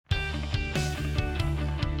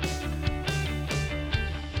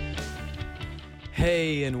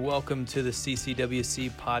Hey, and welcome to the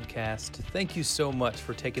CCWC podcast. Thank you so much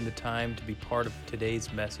for taking the time to be part of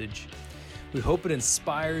today's message. We hope it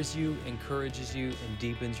inspires you, encourages you, and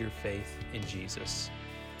deepens your faith in Jesus.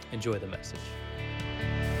 Enjoy the message.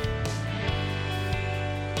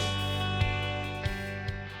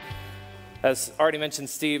 As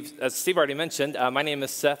Steve already mentioned, my name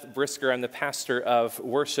is Seth Brisker. I'm the pastor of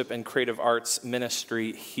worship and creative arts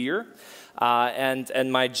ministry here.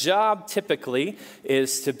 And my job typically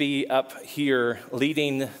is to be up here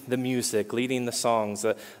leading the music, leading the songs.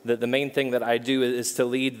 The main thing that I do is to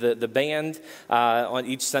lead the band on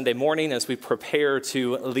each Sunday morning as we prepare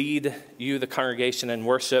to lead you, the congregation, in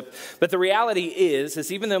worship. But the reality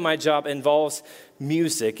is even though my job involves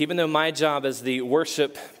music, even though my job as the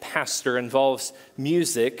worship pastor involves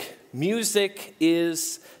music, music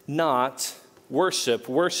is not worship.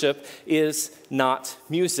 Worship is not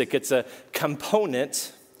music. It's a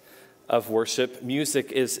component of worship.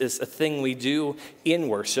 Music is a thing we do in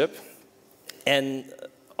worship. And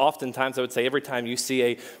oftentimes, I would say every time you see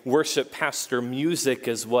a worship pastor, music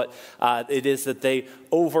is what it is that they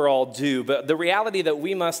overall do. But the reality that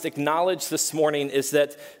we must acknowledge this morning is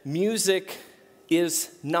that music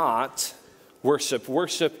is not worship.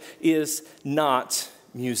 Worship is not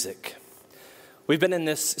music. We've been in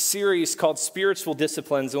this series called Spiritual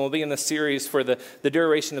Disciplines, and we'll be in this series for the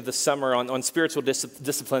duration of the summer on spiritual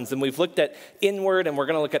disciplines. And we've looked at inward, and we're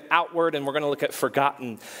going to look at outward, and we're going to look at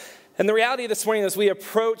forgotten. And the reality this morning as we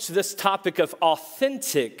approach this topic of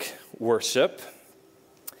authentic worship,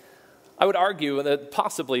 I would argue that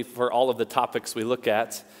possibly for all of the topics we look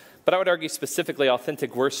at, but I would argue specifically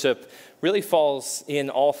authentic worship really falls in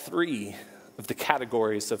all three of the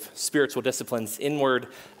categories of spiritual disciplines: inward,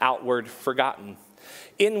 outward, forgotten.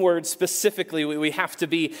 Inward, specifically, we have to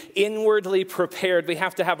be inwardly prepared. We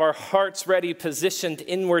have to have our hearts ready, positioned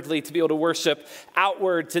inwardly to be able to worship.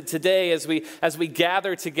 Outward, to today, as we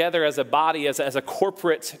gather together as a body, as a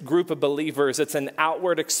corporate group of believers, it's an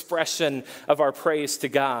outward expression of our praise to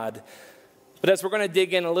God. But as we're going to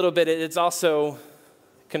dig in a little bit, it's also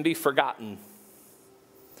can be forgotten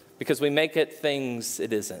because we make it things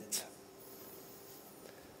it isn't.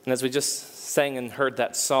 And as we just sang and heard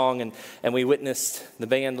that song and we witnessed the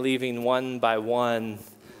band leaving one by one,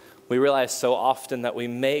 we realize so often that we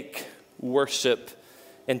make worship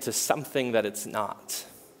into something that it's not.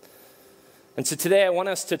 And so today I want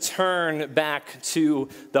us to turn back to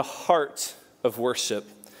the heart of worship.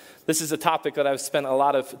 This is a topic that I've spent a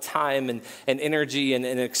lot of time and energy and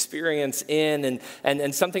experience in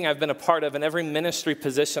and something I've been a part of in every ministry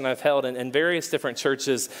position I've held in various different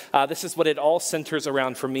churches. This is what it all centers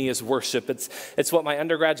around for me is worship. It's what my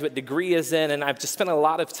undergraduate degree is in, and I've just spent a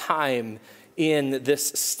lot of time in this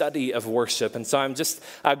study of worship. And so I'm just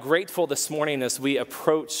grateful this morning as we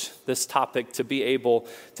approach this topic to be able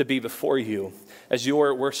to be before you as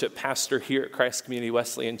your worship pastor here at Christ Community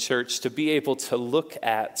Wesleyan Church, to be able to look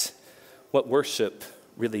at what worship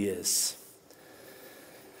really is.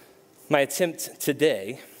 My attempt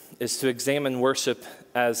today is to examine worship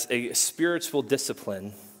as a spiritual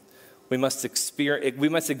discipline. We must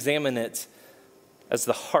examine it as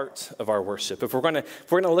the heart of our worship. If we're going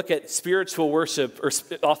to look at spiritual worship or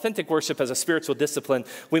authentic worship as a spiritual discipline,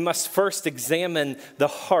 we must first examine the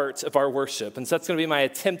heart of our worship. And so that's going to be my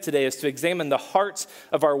attempt today, is to examine the heart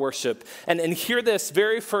of our worship. And hear this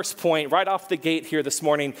very first point right off the gate here this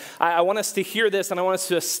morning. I want us to hear this, and I want us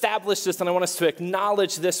to establish this, and I want us to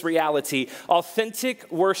acknowledge this reality. Authentic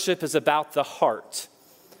worship is about the heart,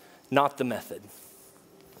 not the method.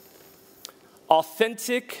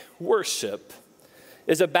 Authentic worship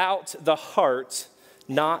is about the heart,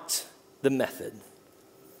 not the method.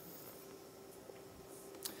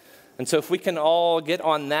 And so if we can all get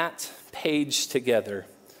on that page together,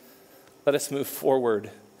 let us move forward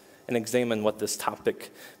and examine what this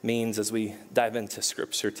topic means as we dive into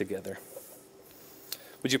Scripture together.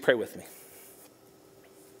 Would you pray with me?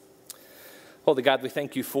 Holy God, we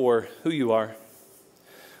thank you for who you are.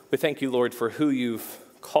 We thank you, Lord, for who you've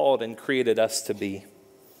called and created us to be.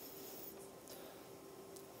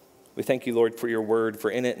 We thank you, Lord, for your word, for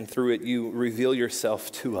in it and through it you reveal yourself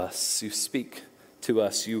to us. You speak to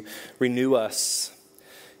us. You renew us.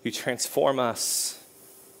 You transform us.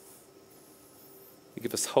 You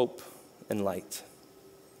give us hope and light.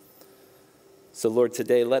 So, Lord,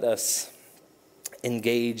 today let us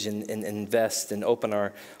engage and invest and open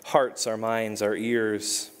our hearts, our minds, our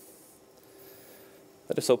ears.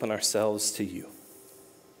 Let us open ourselves to you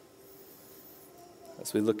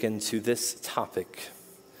as we look into this topic,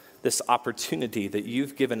 this opportunity that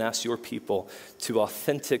you've given us, your people, to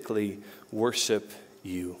authentically worship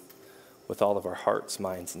you with all of our hearts,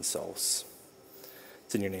 minds, and souls.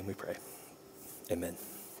 It's in your name we pray. Amen.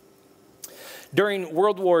 During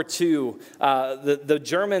World War II, the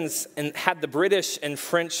Germans had the British and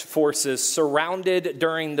French forces surrounded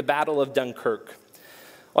during the Battle of Dunkirk.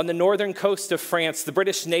 On the northern coast of France, the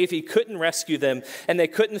British Navy couldn't rescue them, and they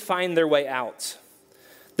couldn't find their way out.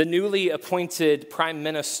 The newly appointed Prime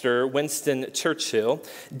Minister, Winston Churchill,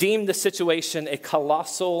 deemed the situation a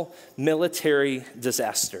colossal military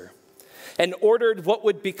disaster and ordered what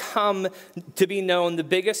would become to be known the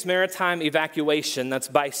biggest maritime evacuation, that's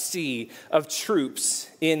by sea, of troops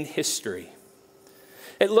in history.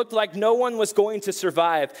 It looked like no one was going to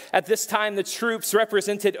survive. At this time, the troops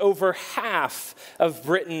represented over half of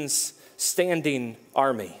Britain's standing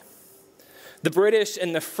army. The British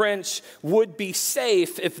and the French would be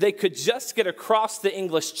safe if they could just get across the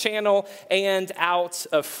English Channel and out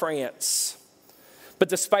of France. But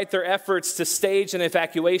despite their efforts to stage an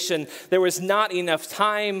evacuation, there was not enough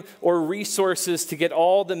time or resources to get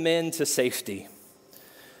all the men to safety.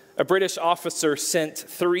 A British officer sent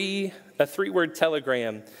a three-word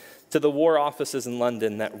telegram to the war offices in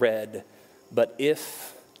London that read, "But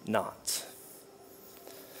if not."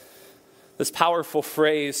 This powerful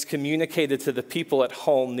phrase communicated to the people at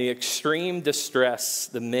home the extreme distress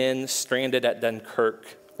the men stranded at Dunkirk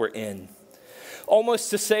were in. Almost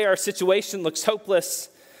to say our situation looks hopeless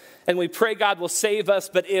and we pray God will save us,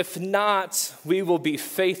 but if not, we will be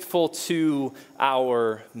faithful to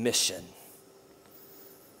our mission.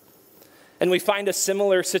 And we find a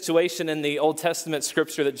similar situation in the Old Testament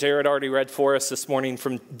scripture that Jared already read for us this morning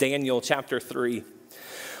from Daniel chapter 3.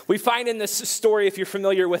 We find in this story, if you're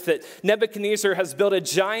familiar with it, Nebuchadnezzar has built a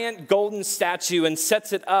giant golden statue and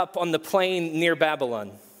sets it up on the plain near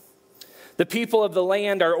Babylon. The people of the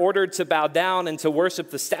land are ordered to bow down and to worship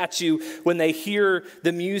the statue when they hear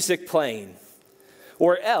the music playing.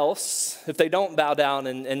 Or else, if they don't bow down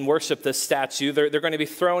and worship this statue, they're going to be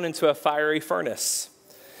thrown into a fiery furnace.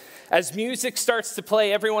 As music starts to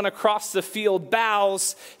play, everyone across the field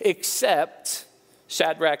bows except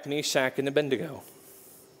Shadrach, Meshach, and Abednego.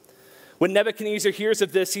 When Nebuchadnezzar hears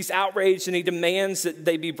of this, he's outraged and he demands that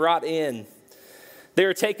they be brought in. They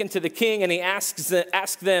are taken to the king, and he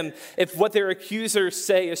asks them if what their accusers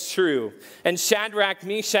say is true. And Shadrach,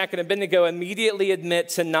 Meshach, and Abednego immediately admit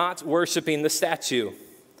to not worshiping the statue.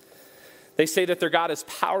 They say that their God is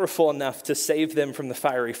powerful enough to save them from the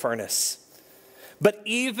fiery furnace. But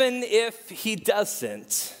even if he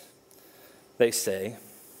doesn't, they say,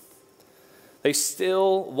 they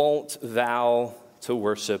still won't vow to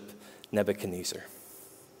worship Nebuchadnezzar.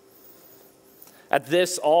 At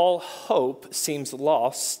this, all hope seems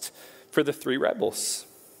lost for the three rebels.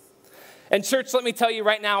 And church, let me tell you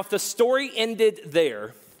right now, if the story ended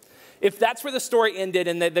there, if that's where the story ended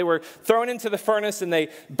and they were thrown into the furnace and they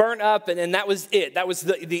burnt up and that was it, that was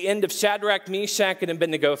the end of Shadrach, Meshach, and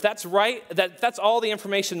Abednego, if that's right, that's all the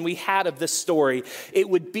information we had of this story, it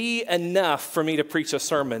would be enough for me to preach a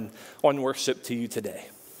sermon on worship to you today.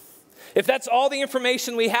 If that's all the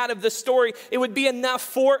information we had of this story, it would be enough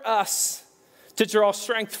for us to draw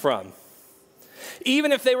strength from.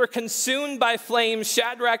 Even if they were consumed by flames,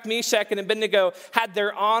 Shadrach, Meshach, and Abednego had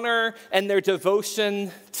their honor and their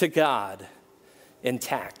devotion to God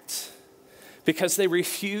intact because they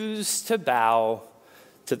refused to bow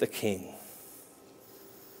to the king.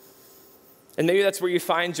 And maybe that's where you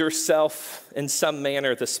find yourself in some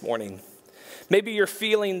manner this morning. Maybe you're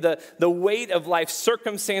feeling the weight of life's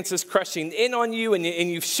circumstances crushing in on you, and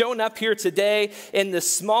you've shown up here today in the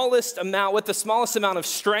smallest amount, with the smallest amount of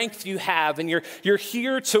strength you have, and you're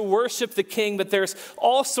here to worship the King, but there's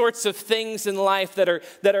all sorts of things in life that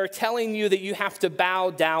are telling you that you have to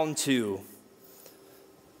bow down to.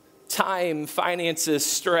 Time, finances,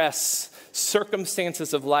 stress,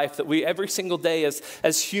 circumstances of life that we every single day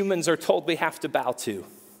as humans are told we have to bow to.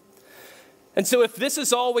 And so if this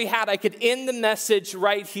is all we had, I could end the message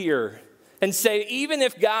right here and say, even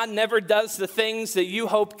if God never does the things that you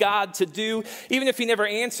hope God to do, even if he never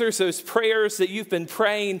answers those prayers that you've been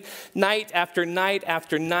praying night after night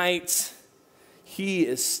after night, he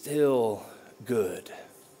is still good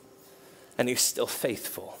and he's still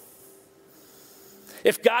faithful.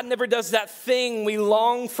 If God never does that thing we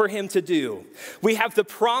long for him to do, we have the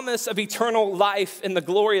promise of eternal life in the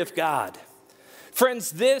glory of God.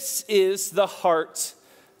 Friends, this is the heart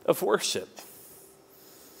of worship.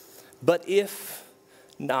 But if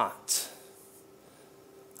not,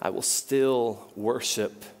 I will still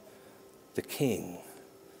worship the King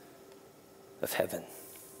of heaven.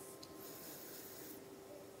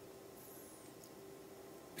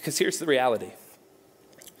 Because here's the reality.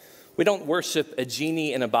 We don't worship a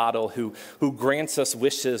genie in a bottle who grants us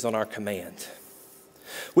wishes on our command.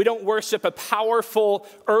 We don't worship a powerful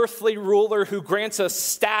earthly ruler who grants us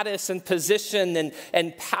status and position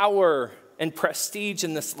and power and prestige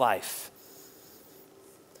in this life.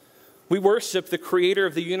 We worship the creator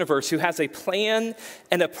of the universe who has a plan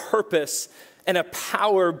and a purpose and a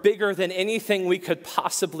power bigger than anything we could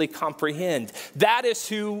possibly comprehend. That is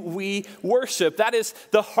who we worship. That is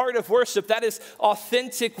the heart of worship. That is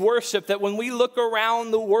authentic worship, that when we look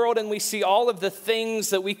around the world and we see all of the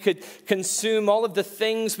things that we could consume, all of the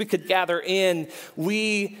things we could gather in,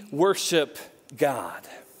 we worship God.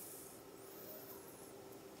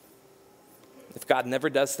 If God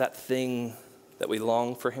never does that thing that we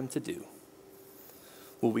long for him to do,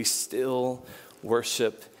 will we still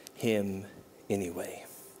worship him anyway?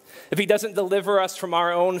 If he doesn't deliver us from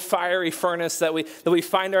our own fiery furnace that we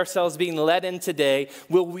find ourselves being led in today,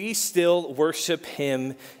 will we still worship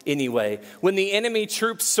him anyway? When the enemy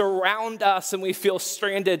troops surround us and we feel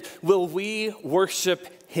stranded, will we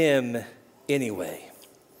worship him anyway?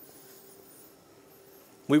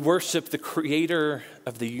 We worship the creator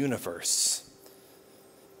of the universe.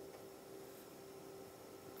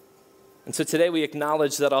 And so today we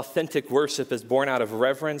acknowledge that authentic worship is born out of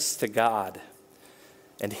reverence to God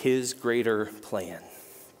and his greater plan.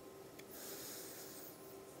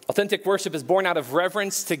 Authentic worship is born out of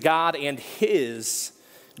reverence to God and his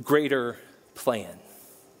greater plan.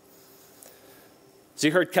 So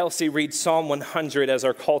you heard Kelsey read Psalm 100 as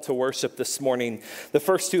our call to worship this morning. The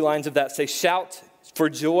first two lines of that say, "Shout for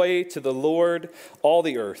joy to the Lord, all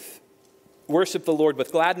the earth. Worship the Lord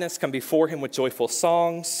with gladness, come before him with joyful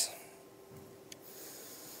songs."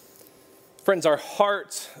 Friends, our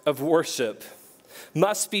heart of worship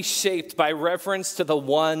must be shaped by reverence to the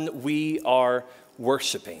one we are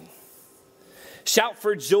worshiping. Shout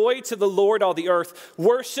for joy to the Lord, all the earth.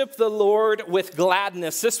 Worship the Lord with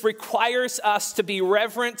gladness. This requires us to be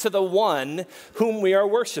reverent to the one whom we are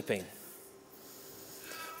worshiping.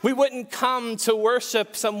 We wouldn't come to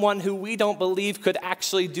worship someone who we don't believe could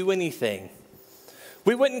actually do anything.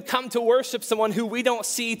 We wouldn't come to worship someone who we don't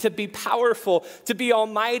see to be powerful, to be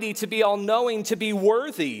almighty, to be all-knowing, to be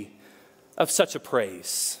worthy of such a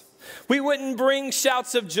praise. We wouldn't bring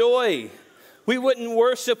shouts of joy. We wouldn't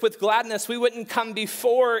worship with gladness. We wouldn't come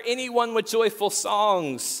before anyone with joyful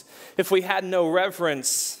songs if we had no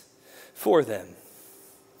reverence for them.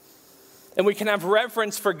 And we can have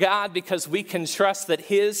reverence for God because we can trust that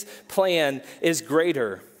his plan is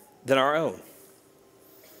greater than our own.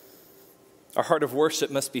 Our heart of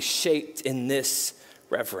worship must be shaped in this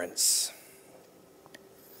reverence.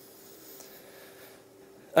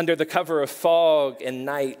 Under the cover of fog and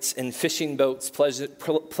night and fishing boats,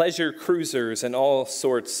 pleasure cruisers, and all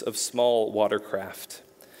sorts of small watercraft,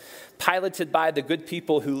 piloted by the good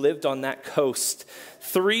people who lived on that coast,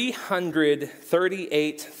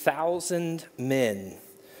 338,000 men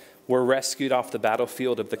were rescued off the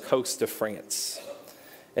battlefield of the coast of France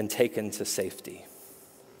and taken to safety.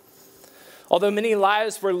 Although many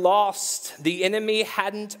lives were lost, the enemy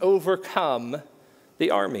hadn't overcome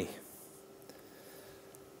the army.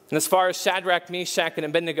 And as far as Shadrach, Meshach, and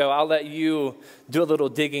Abednego, I'll let you do a little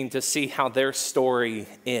digging to see how their story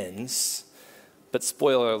ends. But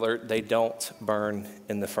spoiler alert, they don't burn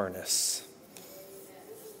in the furnace.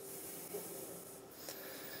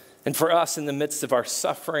 And for us, in the midst of our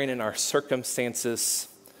suffering and our circumstances,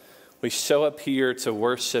 we show up here to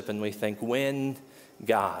worship and we think, when,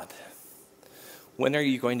 God? When are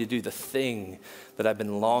you going to do the thing that I've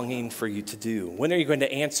been longing for you to do? When are you going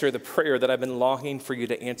to answer the prayer that I've been longing for you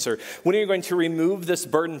to answer? When are you going to remove this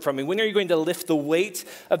burden from me? When are you going to lift the weight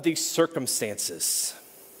of these circumstances?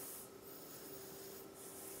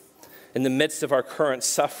 In the midst of our current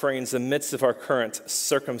sufferings, in the midst of our current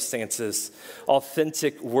circumstances,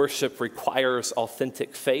 authentic worship requires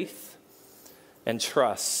authentic faith and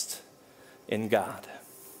trust in God.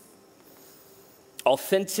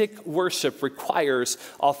 Authentic worship requires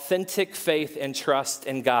authentic faith and trust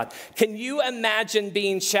in God. Can you imagine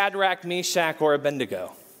being Shadrach, Meshach, or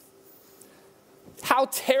Abednego? How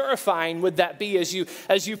terrifying would that be as you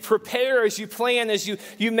prepare, as you plan, as you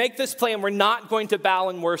make this plan? We're not going to bow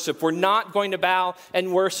and worship. We're not going to bow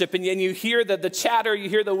and worship. And you hear the chatter, you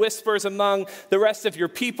hear the whispers among the rest of your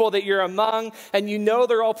people that you're among, and you know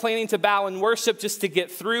they're all planning to bow and worship just to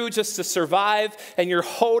get through, just to survive, and you're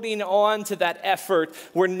holding on to that effort.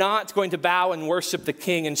 We're not going to bow and worship the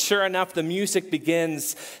King. And sure enough, the music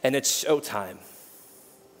begins, and it's showtime.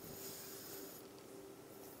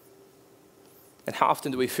 And how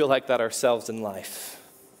often do we feel like that ourselves in life?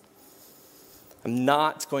 I'm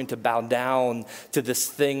not going to bow down to this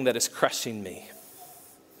thing that is crushing me.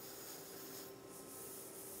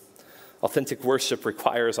 Authentic worship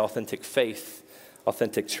requires authentic faith,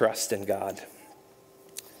 authentic trust in God.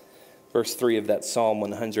 Verse 3 of that Psalm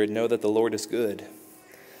 100, know that the Lord is good.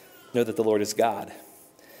 Know that the Lord is God.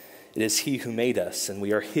 It is he who made us, and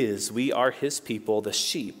we are his. We are his people, the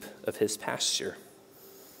sheep of his pasture.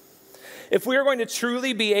 If we are going to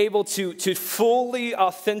truly be able to fully,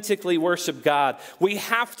 authentically worship God, we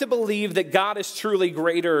have to believe that God is truly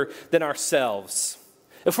greater than ourselves.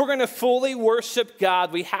 If we're going to fully worship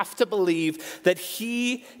God, we have to believe that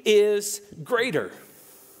he is greater,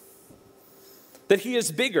 that he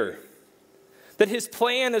is bigger, that his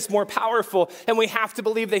plan is more powerful, and we have to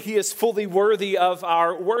believe that he is fully worthy of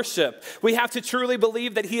our worship. We have to truly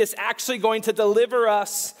believe that he is actually going to deliver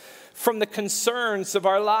us from the concerns of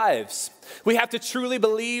our lives. We have to truly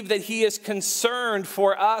believe that he is concerned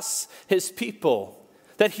for us, his people,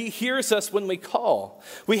 that he hears us when we call.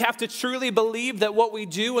 We have to truly believe that what we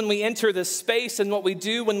do when we enter this space and what we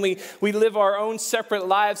do when we live our own separate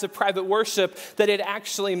lives of private worship, that it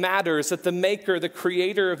actually matters, that the maker, the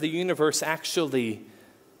creator of the universe actually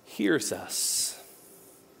hears us.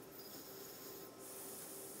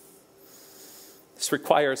 This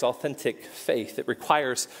requires authentic faith. It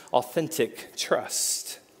requires authentic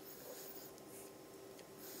trust.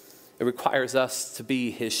 It requires us to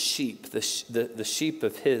be his sheep, the sheep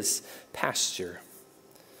of his pasture.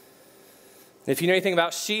 And if you know anything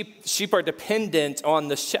about sheep, sheep are dependent on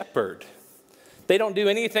the shepherd. They don't do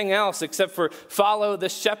anything else except for follow the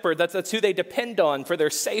shepherd. That's who they depend on for their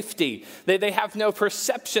safety. They have no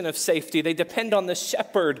perception of safety. They depend on the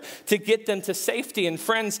shepherd to get them to safety. And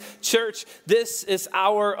friends, church, this is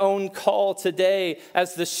our own call today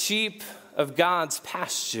as the sheep of God's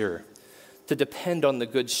pasture, to depend on the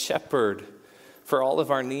good shepherd for all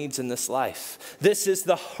of our needs in this life. This is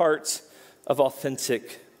the heart of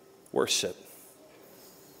authentic worship.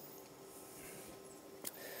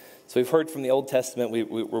 So we've heard from the Old Testament.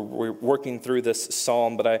 We're working through this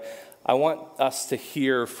psalm, but I want us to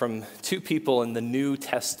hear from two people in the New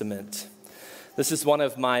Testament. This is one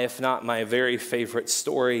of my, if not my very favorite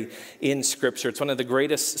story in Scripture. It's one of the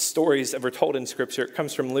greatest stories ever told in Scripture. It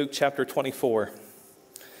comes from Luke chapter 24.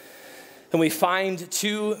 And we find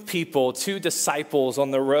two people, two disciples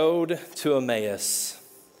on the road to Emmaus.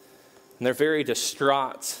 And they're very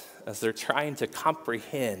distraught as they're trying to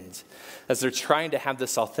comprehend, as they're trying to have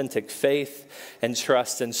this authentic faith and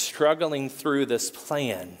trust and struggling through this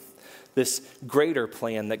plan, this greater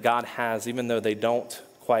plan that God has, even though they don't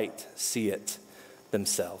quite see it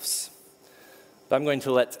themselves. But I'm going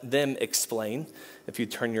to let them explain if you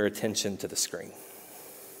turn your attention to the screen.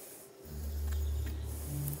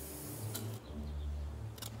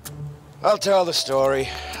 I'll tell the story.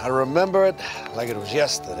 I remember it like it was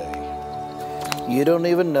yesterday. You don't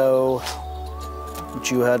even know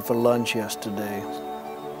what you had for lunch yesterday.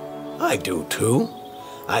 I do too.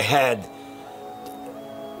 I had...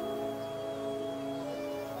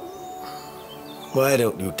 Why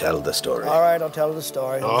don't you tell the story? All right, I'll tell the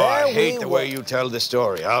story. Oh, I hate the way you tell the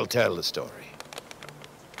story. I'll tell the story.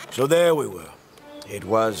 So there we were. It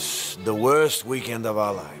was the worst weekend of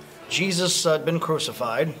our life. Jesus had been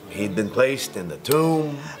crucified. He'd been placed in the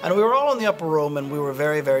tomb. And we were all in the upper room, and we were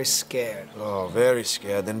very, very scared. Oh, very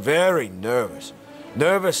scared and very nervous.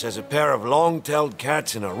 Nervous as a pair of long-tailed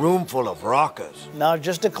cats in a room full of rockers. Now,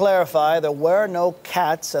 just to clarify, there were no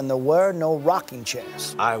cats and there were no rocking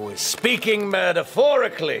chairs. I was speaking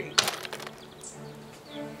metaphorically.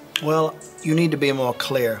 Well, you need to be more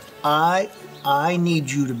clear. I need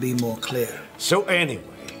you to be more clear. So anyway,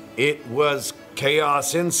 it was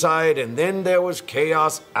chaos inside, and then there was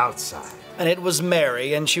chaos outside. And it was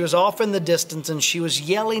Mary, and she was off in the distance, and she was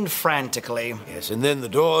yelling frantically. Yes, and then the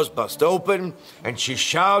doors bust open, and she's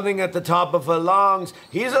shouting at the top of her lungs,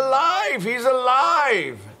 "He's alive! He's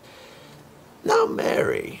alive!" Now,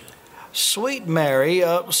 Mary. Sweet Mary,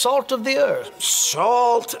 salt of the earth.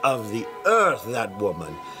 Salt of the earth, that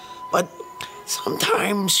woman. But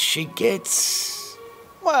sometimes she gets...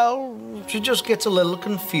 Well, she just gets a little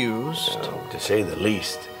confused. Oh, to say the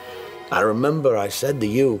least. I remember I said to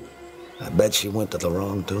you, I bet she went to the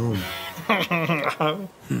wrong tomb.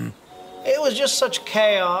 It was just such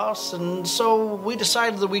chaos, and so we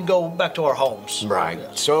decided that we'd go back to our homes. Right.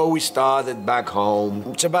 So we started back home.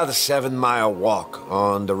 It's about a 7-mile walk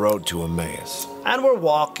on the road to Emmaus. And we're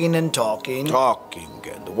walking and talking. Talking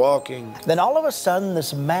and walking. Then all of a sudden,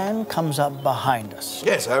 this man comes up behind us.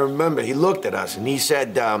 Yes, I remember. He looked at us and he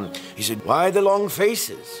said, "Why the long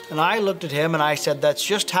faces?" And I looked at him and I said, "That's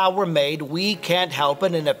just how we're made. We can't help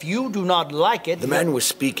it, and if you do not like it..." The man was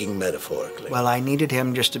speaking metaphorically. Well, I needed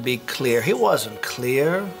him just to be clear. He wasn't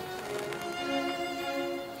clear.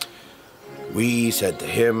 We said to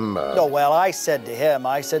him, Oh, well, I said to him,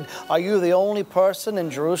 I said, are you the only person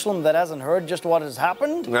in Jerusalem that hasn't heard just what has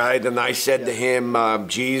happened? Right, and I said to him,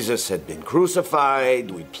 Jesus had been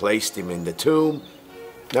crucified. We placed him in the tomb.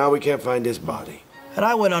 Now we can't find his body. And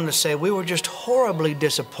I went on to say we were just horribly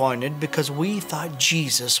disappointed because we thought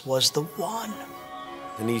Jesus was the one.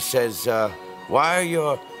 And he says, why are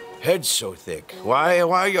your heads so thick? Why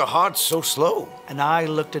are your hearts so slow? And I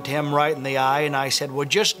looked at him right in the eye and I said, we're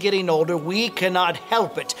just getting older. We cannot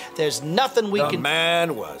help it. There's nothing we can... The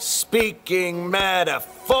man was speaking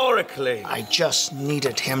metaphorically. I just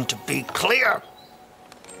needed him to be clear.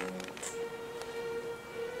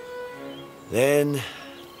 Then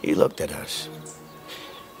he looked at us.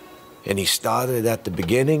 And he started at the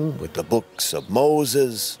beginning with the books of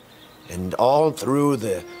Moses and all through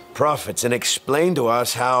the prophets and explained to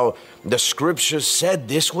us how the scriptures said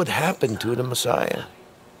this would happen to the Messiah.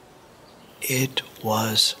 It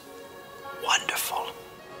was wonderful.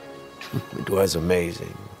 It was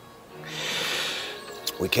amazing.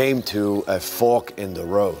 We came to a fork in the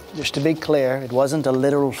road. Just to be clear, it wasn't a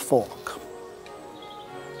literal fork.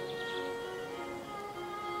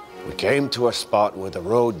 We came to a spot where the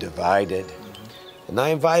road divided, and I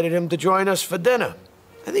invited him to join us for dinner.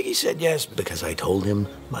 I think he said yes because I told him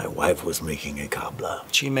my wife was making a cobbler.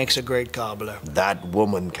 She makes a great cobbler. That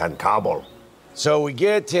woman can cobble. So we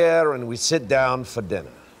get here and we sit down for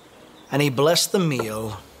dinner. And he blessed the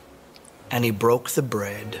meal, and he broke the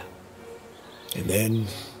bread. And then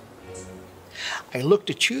I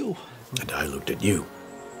looked at you. And I looked at you.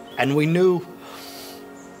 And we knew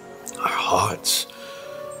our hearts,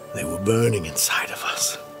 they were burning inside of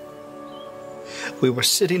us. We were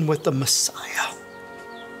sitting with the Messiah.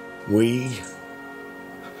 We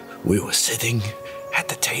were sitting at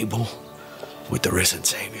the table with the risen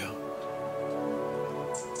Savior.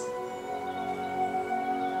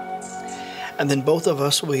 And then both of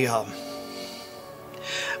us, we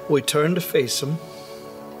turned to face him,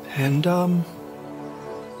 and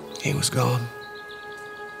he was gone.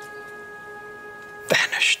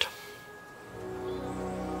 Vanished.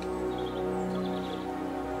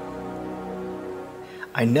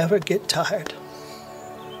 I never get tired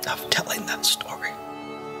of telling that story.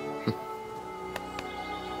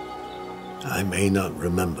 I may not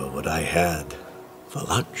remember what I had for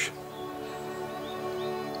lunch,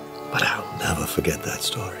 but I'll never forget that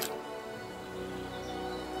story.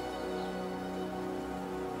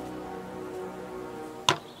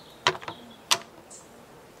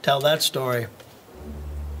 Tell that story.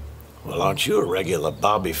 Well, aren't you a regular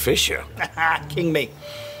Bobby Fischer? King me.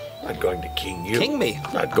 Not going to king you. King me.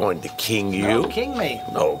 Not going to king you. No, king me.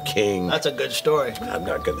 No, king. That's a good story. I'm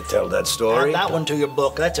not going to tell that story. Add that one to your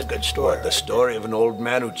book. That's a good story. What, the story of an old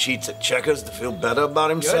man who cheats at checkers to feel better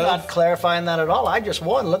about himself? You're not clarifying that at all. I just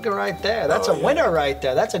won. Look at right there. That's a winner right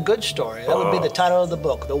there. That's a good story. That would be the title of the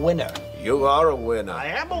book, The Winner. You are a winner. I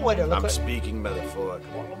am a winner. Look I'm speaking metaphorically.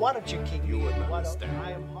 Why don't you king You me? wouldn't Why don't understand.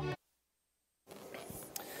 I am hungry.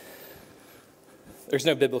 There's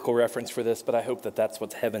no biblical reference for this, but I hope that that's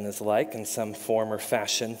what heaven is like in some form or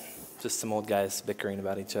fashion. Just some old guys bickering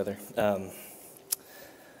about each other. But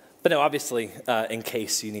no, obviously, in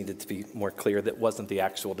case you needed to be more clear, that wasn't the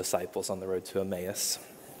actual disciples on the road to Emmaus.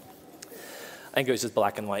 I think it was just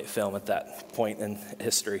black and white film at that point in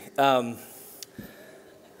history. But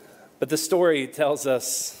the story tells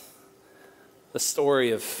us the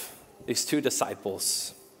story of these two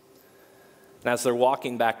disciples. And as they're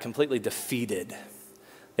walking back completely defeated,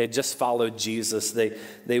 they had just followed Jesus. They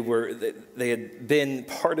had been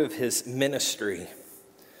part of his ministry.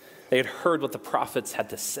 They had heard what the prophets had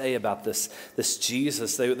to say about this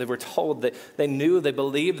Jesus. They were told that they knew, they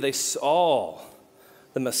believed, they saw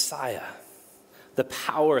the Messiah, the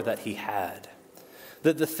power that he had,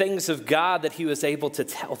 the things of God that he was able to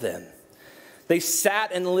tell them. They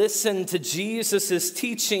sat and listened to Jesus'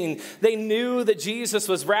 teaching. They knew that Jesus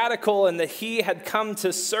was radical and that he had come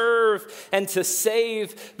to serve and to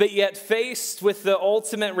save, but yet faced with the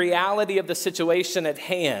ultimate reality of the situation at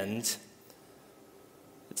hand,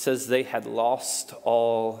 it says they had lost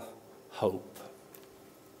all hope.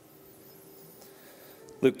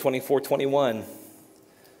 Luke 24:21.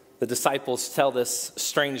 The disciples tell this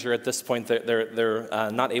stranger at this point that they're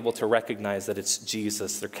not able to recognize that it's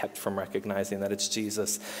Jesus. They're kept from recognizing that it's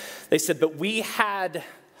Jesus. They said, but we had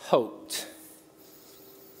hoped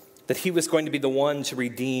that he was going to be the one to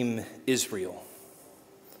redeem Israel.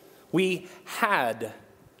 We had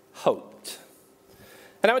hoped.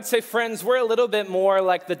 And I would say, friends, we're a little bit more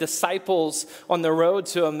like the disciples on the road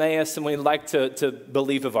to Emmaus than we like to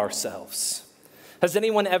believe of ourselves. Has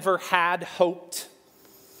anyone ever had hoped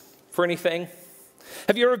for anything?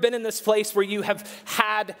 Have you ever been in this place where you have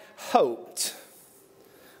had hoped?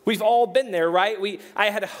 We've all been there, right? I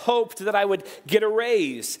had hoped that I would get a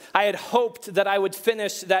raise. I had hoped that I would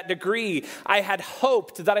finish that degree. I had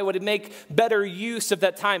hoped that I would make better use of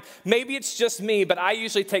that time. Maybe it's just me, but I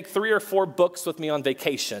usually take 3 or 4 books with me on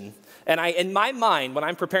vacation. And in my mind, when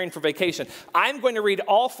I'm preparing for vacation, I'm going to read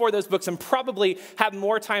all 4 of those books and probably have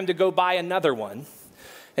more time to go buy another one.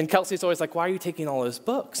 And Kelsey's always like, why are you taking all those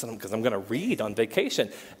books? And because I'm going to read on vacation.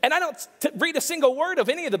 And I don't read a single word of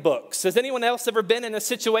any of the books. Has anyone else ever been in a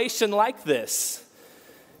situation like this?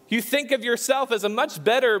 You think of yourself as a much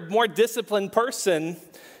better, more disciplined person,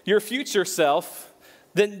 your future self,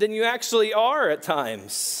 than you actually are at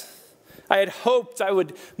times. I had hoped I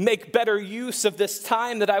would make better use of this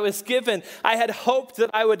time that I was given. I had hoped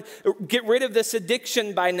that I would get rid of this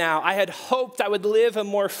addiction by now. I had hoped I would live a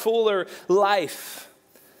more fuller life.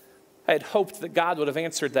 I had hoped that God would have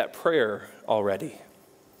answered that prayer already.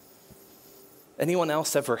 Anyone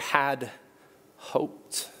else ever had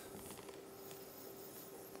hoped?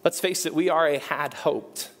 Let's face it, we are a had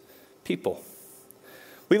hoped people.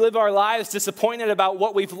 We live our lives disappointed about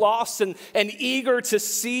what we've lost and eager to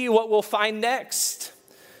see what we'll find next.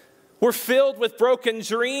 We're filled with broken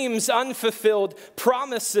dreams, unfulfilled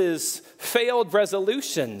promises, failed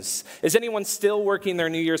resolutions. Is anyone still working their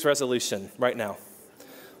New Year's resolution right now?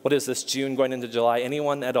 What is this, June going into July?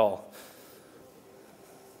 Anyone at all?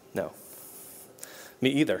 No. Me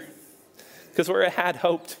either. Because we're a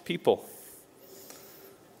had-hoped people.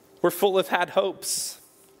 We're full of had hopes.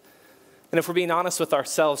 And if we're being honest with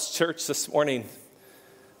ourselves, church, this morning,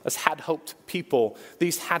 as had-hoped people,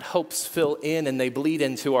 these had hopes fill in and they bleed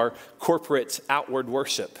into our corporate outward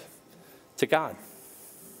worship to God.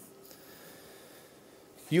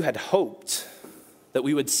 You had hoped that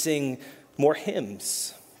we would sing more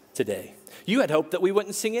hymns today. You had hoped that we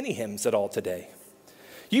wouldn't sing any hymns at all today.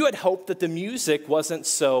 You had hoped that the music wasn't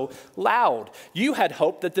so loud. You had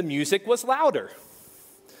hoped that the music was louder.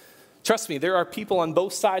 Trust me, there are people on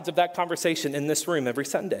both sides of that conversation in this room every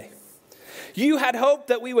Sunday. You had hoped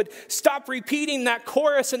that we would stop repeating that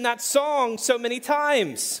chorus and that song so many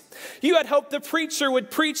times. You had hoped the preacher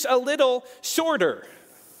would preach a little shorter.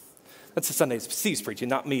 That's the Sunday Steve's preaching,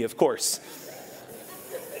 not me, of course.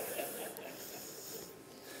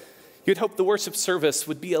 You'd hope the worship service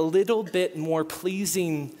would be a little bit more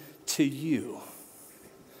pleasing to you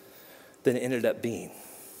than it ended up being.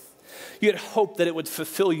 You'd hope that it would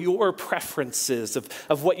fulfill your preferences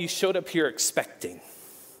of what you showed up here expecting.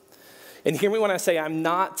 And hear me when I say I'm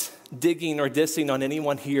not digging or dissing on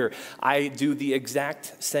anyone here. I do the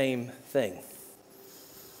exact same thing.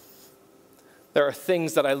 There are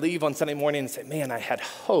things that I leave on Sunday morning and say, man, I had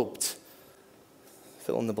hoped,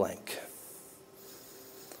 fill in the blank.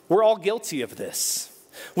 We're all guilty of this.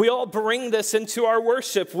 We all bring this into our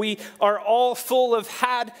worship. We are all full of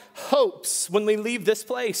had hopes when we leave this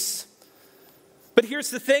place. But here's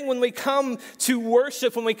the thing, when we come to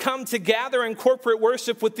worship, when we come to gather in corporate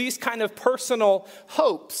worship with these kind of personal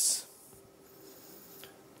hopes,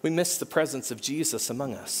 we miss the presence of Jesus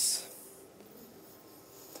among us.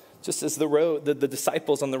 Just as the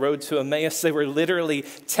disciples on the road to Emmaus, they were literally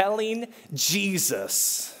telling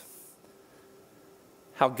Jesus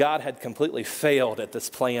how God had completely failed at this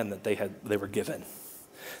plan that they were given.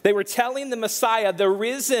 They were telling the Messiah, the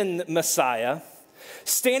risen Messiah,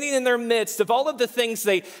 standing in their midst of all of the things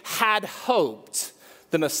they had hoped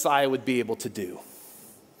the Messiah would be able to do.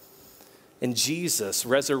 And Jesus,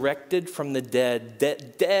 resurrected from the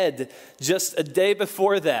dead just a day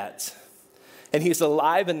before that, and he's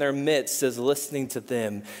alive in their midst, is listening to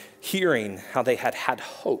them, hearing how they had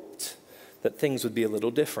hoped that things would be a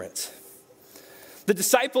little different. The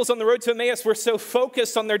disciples on the road to Emmaus were so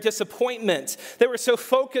focused on their disappointment. They were so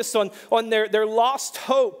focused on their lost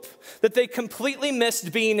hope that they completely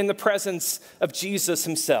missed being in the presence of Jesus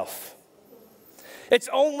himself. It's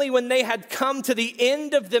only when they had come to the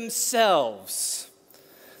end of themselves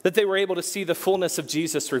that they were able to see the fullness of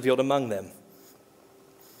Jesus revealed among them.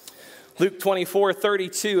 Luke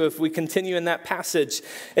 24:32, if we continue in that passage,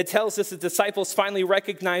 it tells us the disciples finally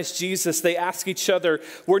recognized Jesus. They ask each other,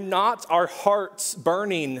 were not our hearts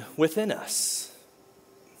burning within us?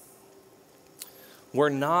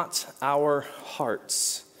 Were not our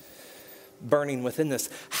hearts burning within us?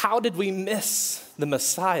 How did we miss the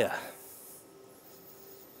Messiah?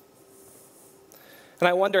 And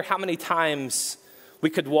I wonder how many times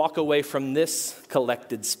we could walk away from this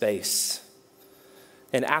collected space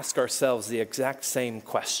and ask ourselves the exact same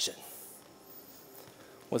question.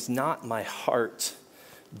 Was not my heart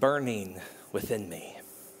burning within me?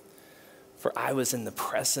 For I was in the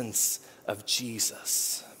presence of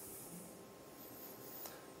Jesus.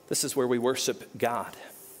 this is where we worship God.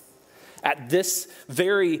 At this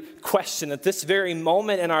very question, at this very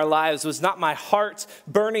moment in our lives, was not my heart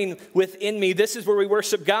burning within me? This is where we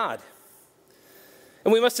worship God.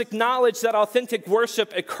 And we must acknowledge that authentic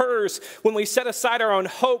worship occurs when we set aside our own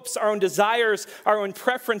hopes, our own desires, our own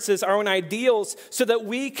preferences, our own ideals, so that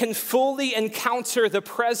we can fully encounter the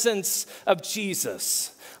presence of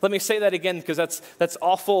Jesus. Let me say that again, because that's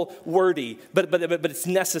awful wordy, but it's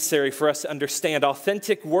necessary for us to understand.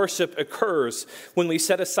 Authentic worship occurs when we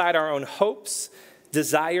set aside our own hopes,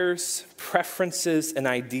 desires, preferences, and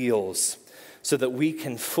ideals, so that we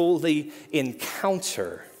can fully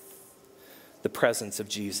encounter the presence of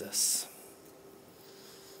Jesus.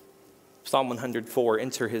 Psalm 104,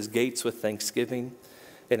 enter his gates with thanksgiving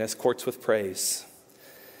and his courts with praise.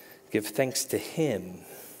 Give thanks to him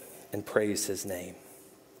and praise his name.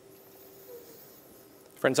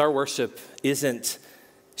 Friends, our worship isn't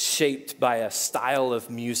shaped by a style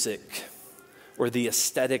of music or the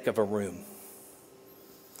aesthetic of a room.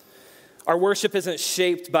 Our worship isn't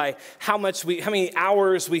shaped by how many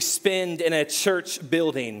hours we spend in a church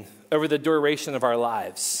building over the duration of our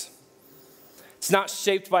lives. It's not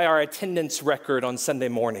shaped by our attendance record on Sunday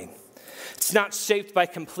morning. It's not shaped by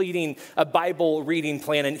completing a Bible reading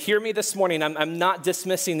plan. And hear me this morning, I'm not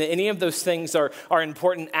dismissing that any of those things are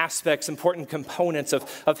important aspects, important components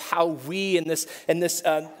of how we in this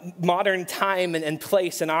modern time and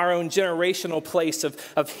place, in our own generational place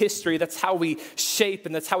of history, that's how we shape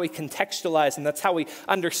and that's how we contextualize and that's how we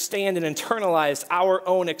understand and internalize our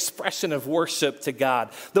own expression of worship to God.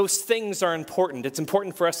 Those things are important. It's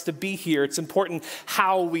important for us to be here. It's important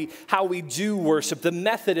how we do worship. The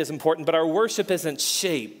method is important, but our worship isn't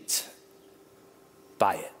shaped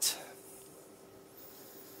by it.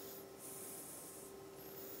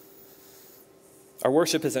 Our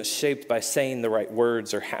worship isn't shaped by saying the right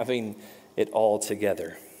words or having it all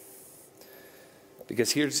together.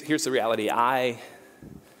 Because here's the reality. I,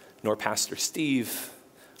 nor Pastor Steve,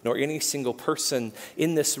 nor any single person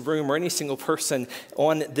in this room or any single person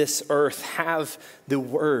on this earth have the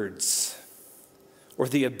words or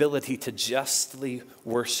the ability to justly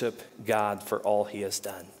worship God for all he has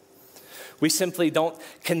done. We simply don't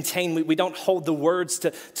we don't hold the words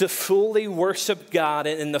to fully worship God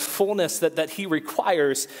in the fullness that he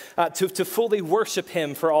requires to fully worship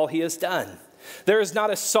him for all he has done. There is not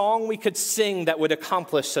a song we could sing that would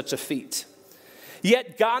accomplish such a feat.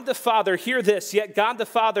 Yet God the Father, hear this, yet God the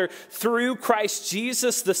Father, through Christ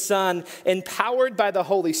Jesus the Son, empowered by the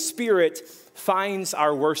Holy Spirit, finds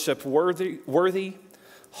our worship worthy,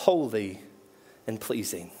 holy, and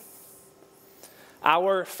pleasing.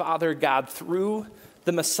 Our Father God, through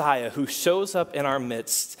the Messiah who shows up in our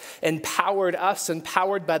midst, empowered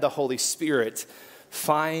by the Holy Spirit,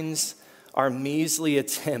 finds our measly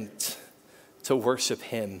attempt to worship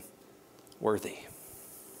him worthy.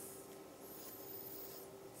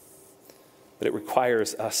 But it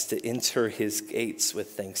requires us to enter his gates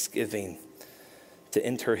with thanksgiving, to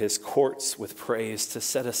enter his courts with praise, to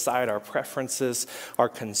set aside our preferences, our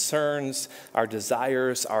concerns, our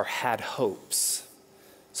desires, our had hopes,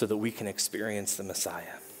 so that we can experience the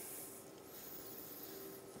Messiah.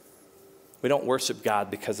 We don't worship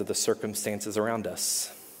God because of the circumstances around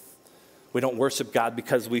us. We don't worship God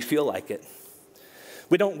because we feel like it.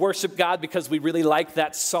 We don't worship God because we really like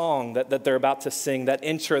that song that they're about to sing, that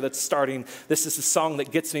intro that's starting. This is the song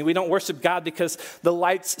that gets me. We don't worship God because the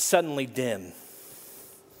lights suddenly dim.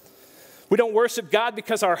 We don't worship God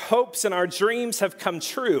because our hopes and our dreams have come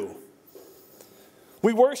true.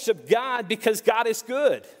 We worship God because God is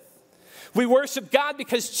good. We worship God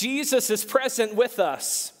because Jesus is present with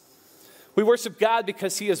us. We worship God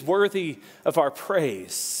because he is worthy of our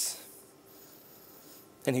praise.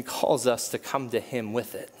 And he calls us to come to him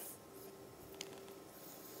with it.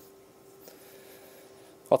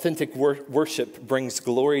 Authentic worship brings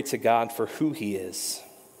glory to God for who he is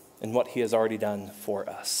and what he has already done for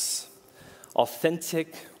us.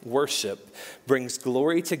 Authentic worship brings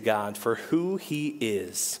glory to God for who he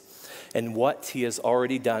is and what he has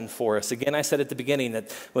already done for us. Again, I said at the beginning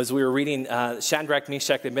that as we were reading Shadrach,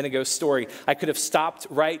 Meshach, and Abednego's story, I could have stopped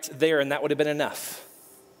right there and that would have been enough.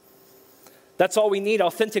 That's all we need.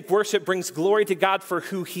 Authentic worship brings glory to God for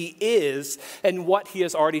who he is and what he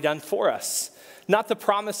has already done for us. Not the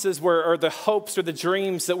promises or the hopes or the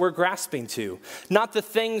dreams that we're grasping to. Not the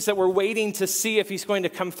things that we're waiting to see if he's going to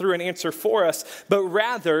come through and answer for us. But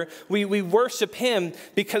rather, we worship him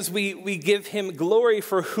because we give him glory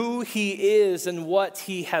for who he is and what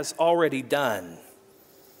he has already done.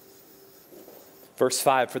 Verse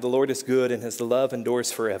 5, for the Lord is good and his love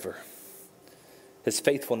endures forever. His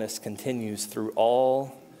faithfulness continues through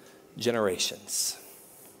all generations.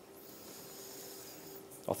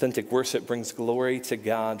 Authentic worship brings glory to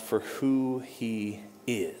God for who he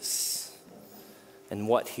is and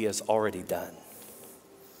what he has already done.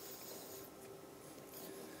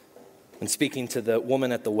 And speaking to the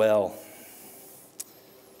woman at the well,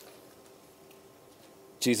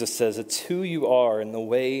 Jesus says, it's who you are and the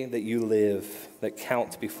way that you live that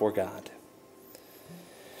count before God.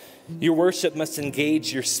 Your worship must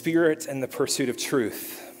engage your spirit in the pursuit of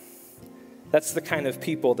truth. That's the kind of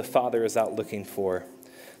people the Father is out looking for.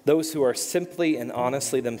 Those who are simply and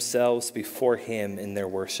honestly themselves before him in their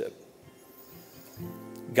worship.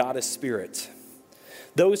 God is spirit.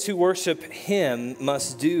 Those who worship him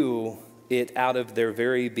must do it out of their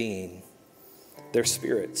very being, their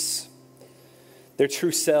spirits, their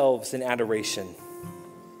true selves in adoration.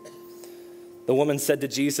 The woman said to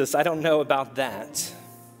Jesus, I don't know about that,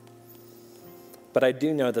 but I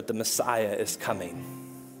do know that the Messiah is coming.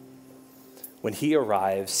 When he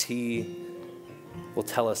arrives, he will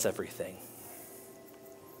tell us everything.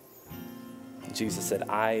 Jesus said,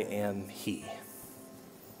 I am he.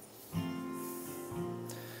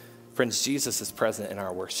 Friends, Jesus is present in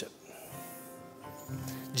our worship.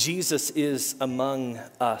 Jesus is among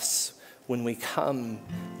us when we come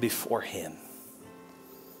before him.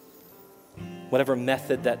 Whatever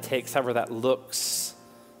method that takes, however that looks,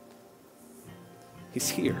 he's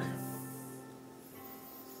here.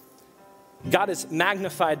 God is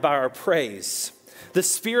magnified by our praise. The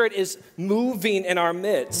Spirit is moving in our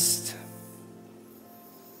midst.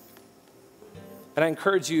 And I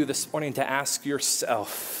encourage you this morning to ask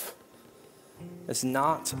yourself, is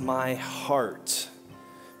not my heart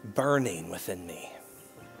burning within me?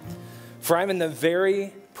 For I'm in the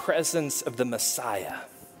very presence of the Messiah.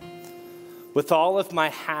 With all of my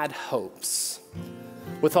had hopes,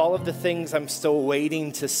 with all of the things I'm still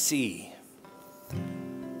waiting to see,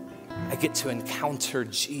 I get to encounter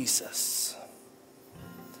Jesus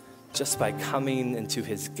just by coming into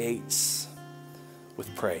his gates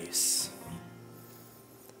with praise.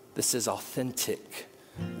 This is authentic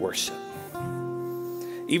worship.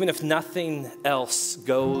 Even if nothing else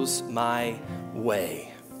goes my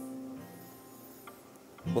way,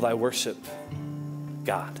 will I worship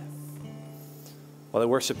God? Will I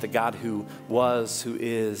worship the God who was, who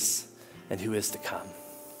is, and who is to come?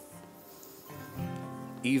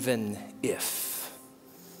 Even if,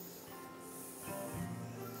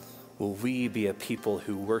 will we be a people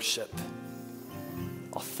who worship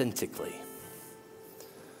authentically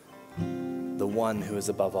the one who is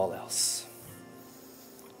above all else?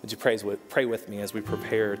 Would you pray with me as we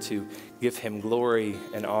prepare to give him glory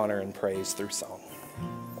and honor and praise through song?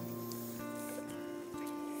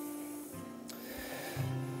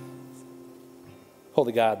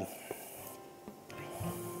 Holy God,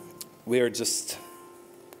 we are just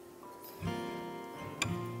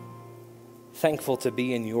thankful to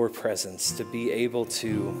be in your presence, to be able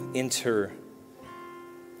to enter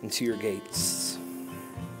into your gates.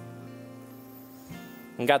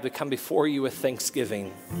 And God, we come before you with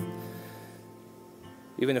thanksgiving,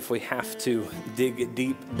 even if we have to dig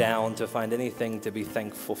deep down to find anything to be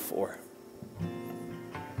thankful for.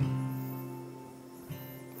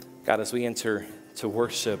 God, as we enter to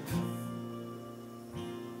worship,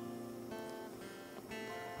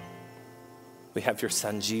 we have your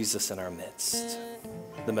Son Jesus in our midst,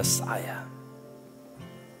 the Messiah,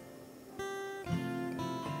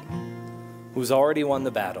 who's already won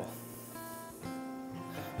the battle,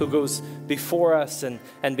 who goes before us and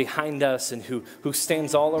behind us, and who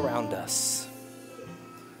stands all around us.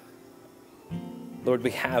 Lord,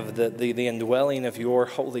 we have the indwelling of your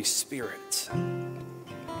Holy Spirit.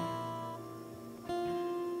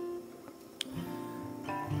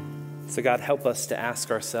 So God, help us to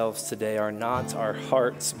ask ourselves today, are not our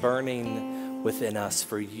hearts burning within us,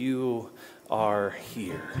 for you are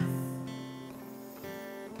here?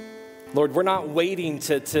 Lord, we're not waiting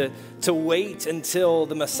to wait until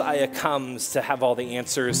the Messiah comes to have all the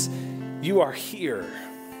answers. You are here.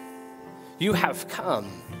 You have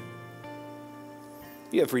come.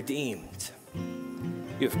 You have redeemed.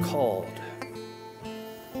 You have called.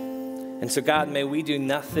 And so God, may we do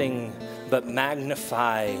nothing but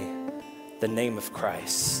magnify the name of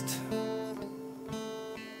Christ.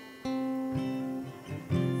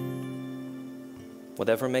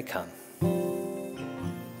 Whatever may come,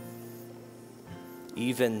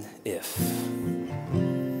 even if,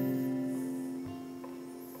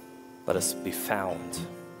 let us be found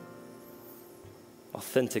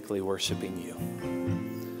authentically worshiping you.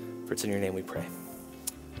 For it's in your name we pray.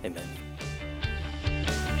 Amen.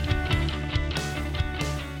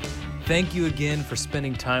 Thank you again for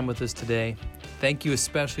spending time with us today. Thank you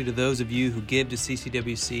especially to those of you who give to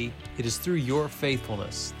CCWC. It is through your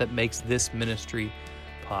faithfulness that makes this ministry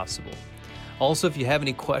possible. Also, if you have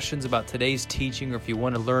any questions about today's teaching or if you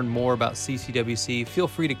want to learn more about CCWC, feel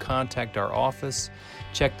free to contact our office,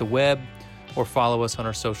 check the web, or follow us on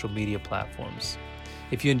our social media platforms.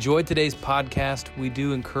 If you enjoyed today's podcast, we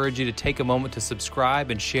do encourage you to take a moment to subscribe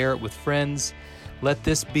and share it with friends. Let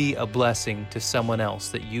this be a blessing to someone else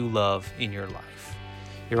that you love in your life.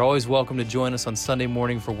 You're always welcome to join us on Sunday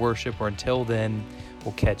morning for worship, or until then,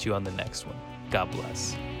 we'll catch you on the next one. God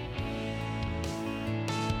bless.